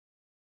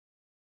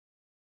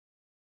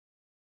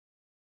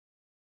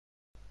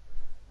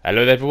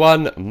Hello there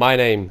everyone, my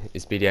name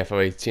is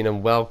BDF018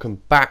 and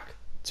welcome back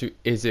to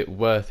Is It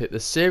Worth It, the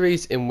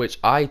series in which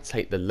I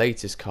take the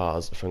latest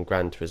cars from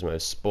Gran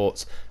Turismo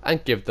Sports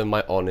and give them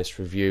my honest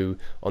review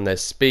on their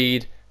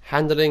speed,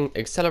 handling,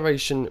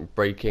 acceleration,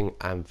 braking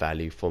and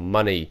value for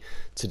money.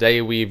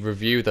 Today we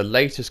review the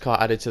latest car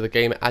added to the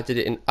game, added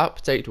it in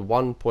update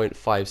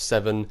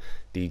 1.57,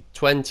 the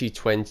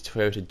 2020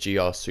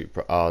 Toyota GR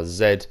Supra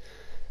RZ.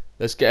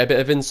 Let's get a bit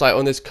of insight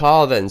on this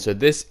car then. So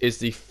this is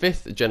the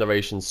 5th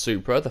generation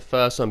Supra, the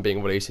first one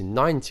being released in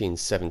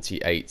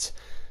 1978.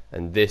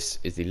 And this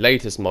is the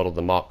latest model,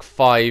 the Mark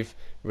V,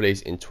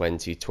 released in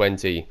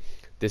 2020.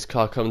 This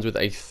car comes with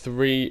a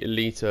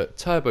 3-litre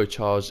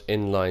turbocharged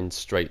inline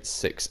straight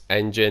 6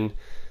 engine,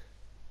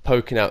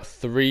 poking out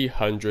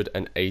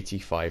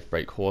 385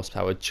 brake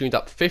horsepower, tuned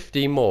up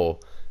 50 more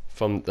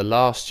from the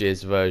last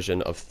year's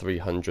version of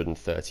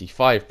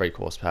 335 brake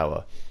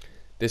horsepower.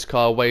 This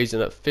car weighs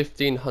in at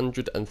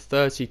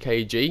 1530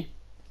 kg,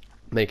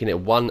 making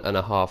it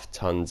 1.5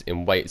 tons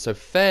in weight, so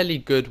fairly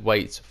good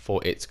weight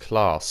for its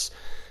class.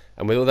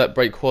 And with all that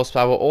brake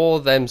horsepower, all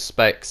them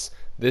specs,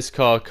 this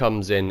car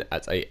comes in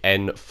at a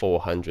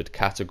N400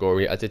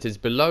 category, as it is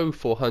below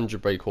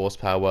 400 brake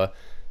horsepower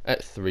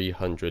at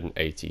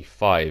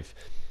 385.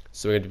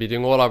 So we're going to be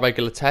doing all our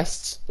regular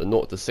tests, the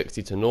 0 to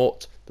 60 to 0,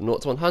 the 0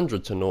 to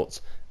 100 to 0,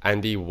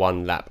 and the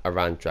 1 lap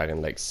around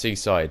Dragon Lake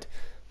Seaside.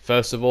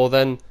 First of all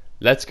then,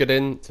 let's get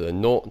into the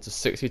 0 to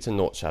 60 to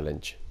 0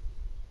 challenge.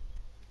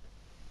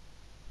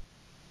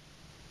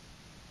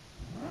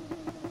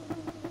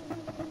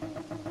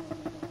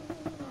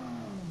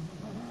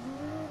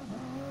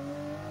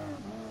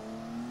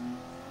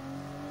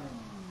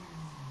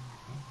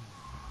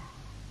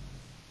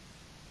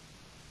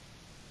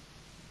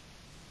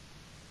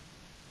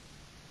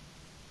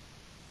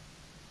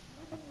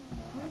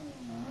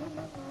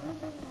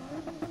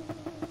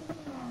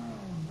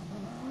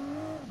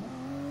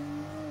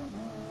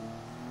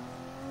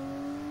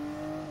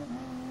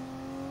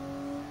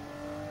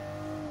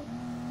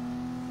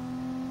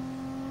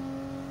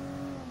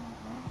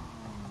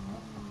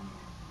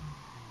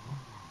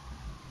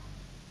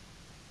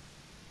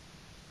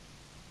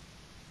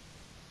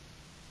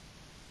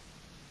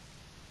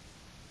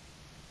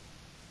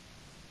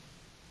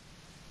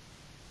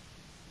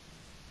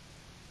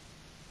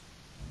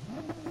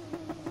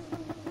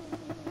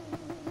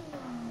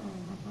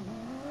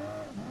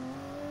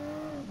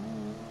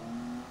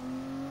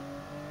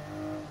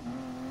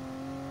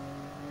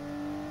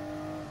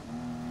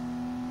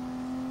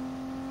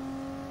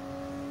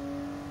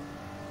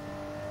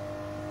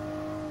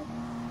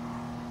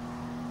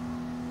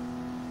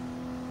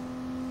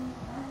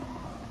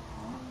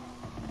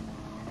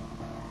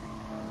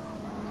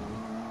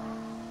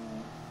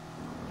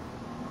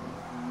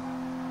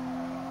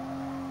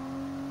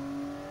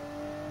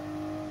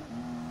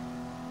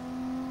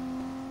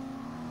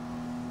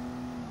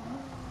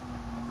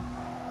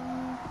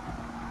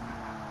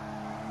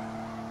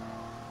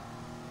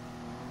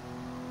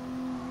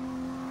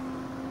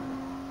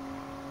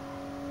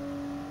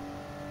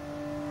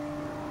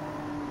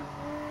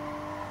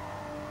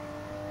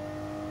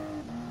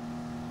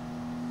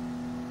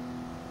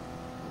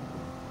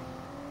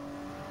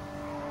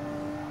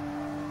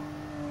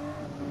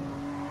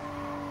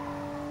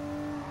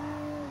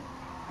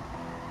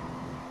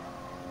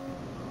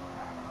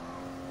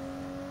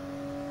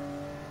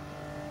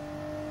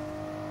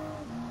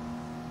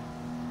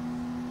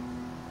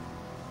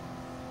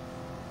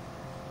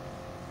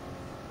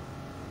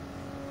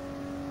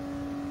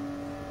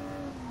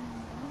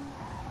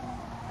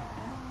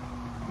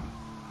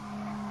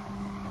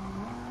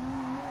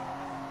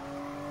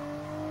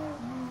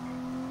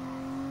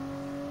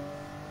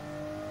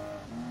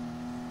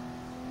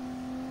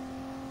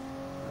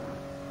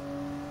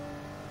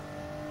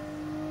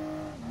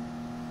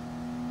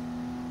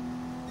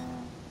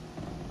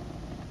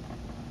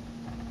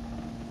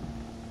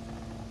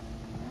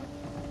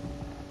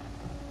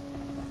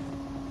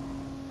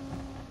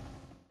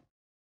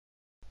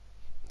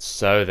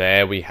 So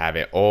there we have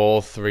it,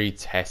 all 3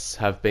 tests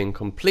have been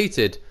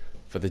completed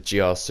for the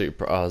GR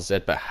Supra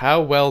RZ, but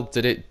how well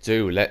did it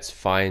do? Let's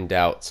find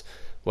out.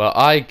 Well,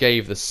 I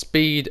gave the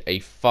speed a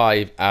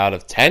 5 out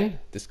of 10.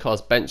 This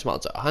car's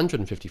benchmarked at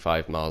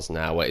 155 miles an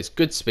hour. It's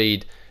good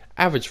speed,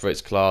 average for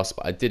its class,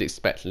 but I did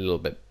expect a little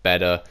bit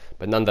better.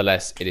 But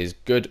nonetheless, it is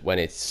good when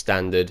it's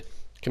standard.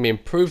 Can be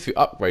improved through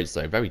upgrades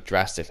though, very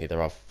drastically.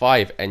 There are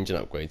 5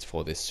 engine upgrades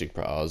for this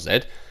Supra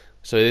RZ.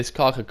 So this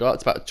car could go up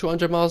to about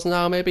 200 miles an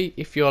hour maybe,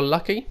 if you're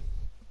lucky.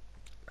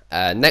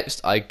 Next,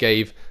 I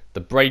gave the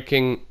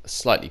braking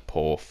slightly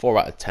poor, 4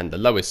 out of 10, the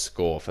lowest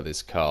score for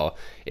this car.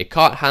 It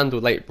can't handle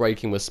late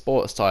braking with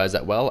sports tyres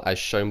that well, as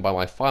shown by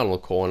my final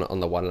corner on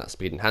the 1-lap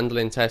speed and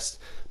handling test,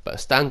 but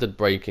standard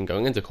braking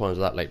going into corners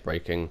without late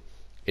braking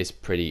is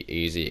pretty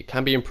easy. It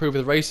can be improved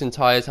with racing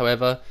tyres,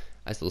 however,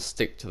 as it'll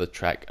stick to the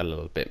track a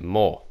little bit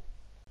more.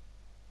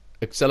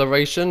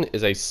 Acceleration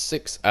is a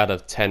 6 out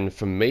of 10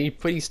 from me,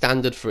 pretty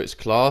standard for its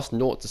class.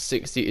 0 to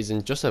 60 is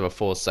in just over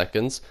 4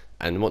 seconds,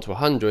 and 0 to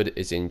 100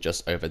 is in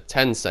just over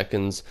 10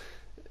 seconds.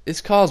 This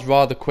car's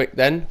rather quick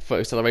then for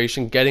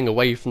acceleration. Getting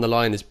away from the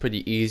line is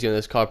pretty easy on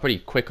this car, pretty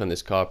quick on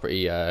this car,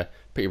 pretty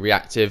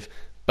reactive,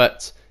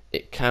 but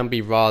it can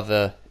be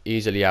rather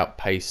easily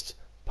outpaced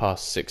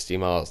past 60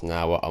 miles an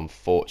hour,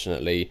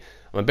 unfortunately.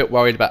 I'm a bit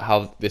worried about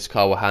how this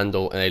car will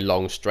handle in a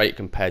long straight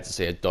compared to,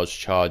 say, a Dodge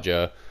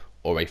Charger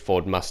or a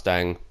Ford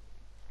Mustang.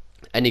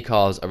 Any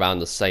cars around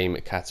the same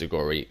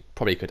category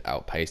probably could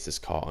outpace this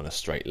car on a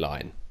straight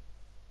line.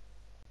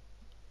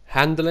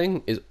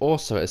 Handling is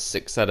also a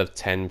 6 out of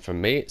 10 from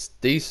me. It's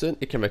decent.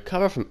 It can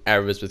recover from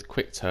errors with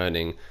quick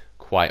turning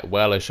quite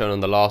well, as shown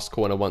on the last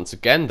corner once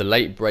again. The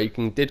late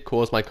braking did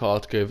cause my car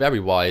to go very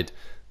wide,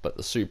 but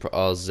the Supra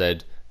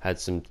RZ had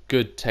some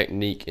good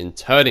technique in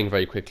turning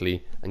very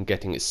quickly and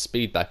getting its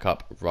speed back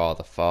up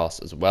rather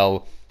fast as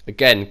well.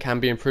 Again, can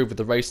be improved with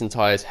the racing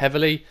tyres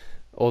heavily,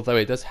 although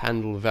it does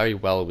handle very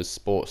well with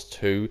sports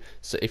too.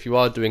 So if you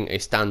are doing a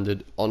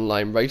standard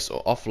online race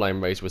or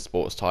offline race with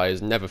sports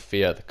tyres, never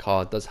fear, the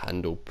car does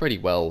handle pretty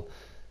well,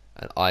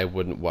 and I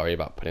wouldn't worry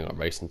about putting on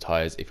racing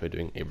tyres if you're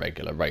doing a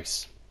regular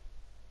race.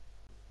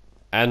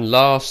 And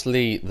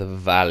lastly, the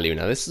value.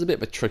 Now this is a bit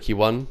of a tricky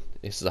one.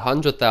 This is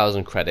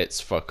 100,000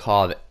 credits for a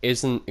car that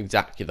isn't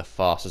exactly the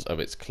fastest of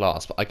its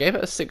class, but I gave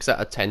it a 6 out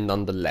of 10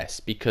 nonetheless,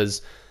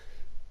 because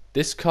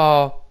this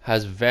car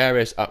has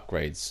various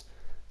upgrades.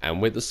 And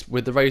with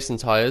the racing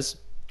tyres,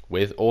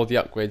 with all the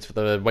upgrades for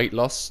the weight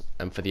loss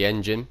and for the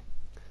engine,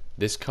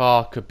 this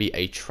car could be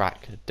a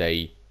track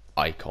day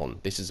icon.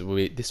 This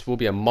will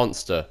be a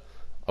monster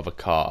of a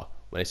car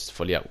when it's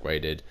fully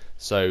upgraded.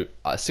 So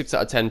a 6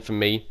 out of 10 from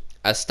me.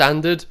 As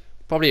standard,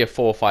 probably a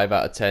 4 or 5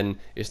 out of 10.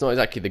 It's not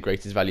exactly the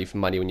greatest value for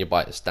money when you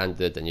buy it as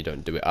standard and you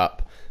don't do it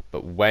up.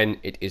 But when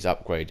it is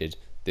upgraded,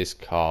 this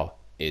car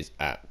is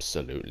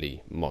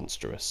absolutely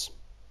monstrous.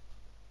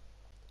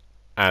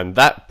 And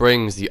that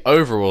brings the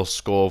overall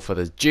score for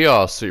the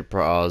GR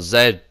Supra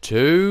RZ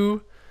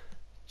to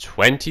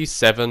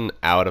 27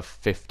 out of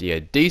 50.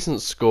 A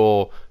decent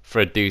score for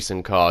a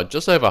decent car,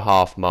 just over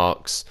half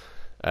marks.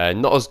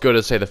 Not as good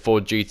as, say, the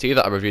Ford GT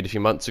that I reviewed a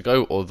few months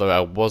ago, although I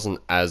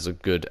wasn't as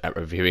good at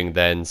reviewing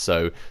then.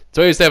 So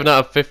 27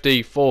 out of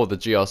 50 for the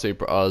GR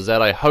Supra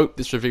RZ. I hope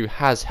this review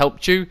has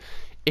helped you.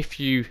 If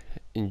you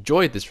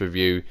enjoyed this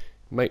review,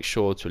 make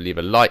sure to leave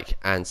a like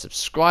and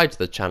subscribe to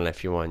the channel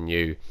if you are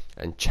new,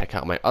 and check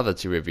out my other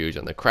two reviews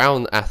on the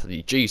Crown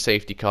Athlete G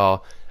safety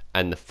car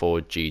and the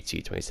Ford GT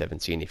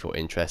 2017 if you're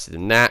interested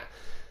in that.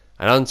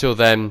 And until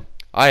then,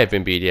 I have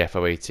been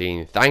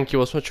BDF018. Thank you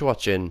all so much for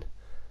watching,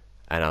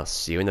 and I'll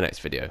see you in the next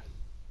video.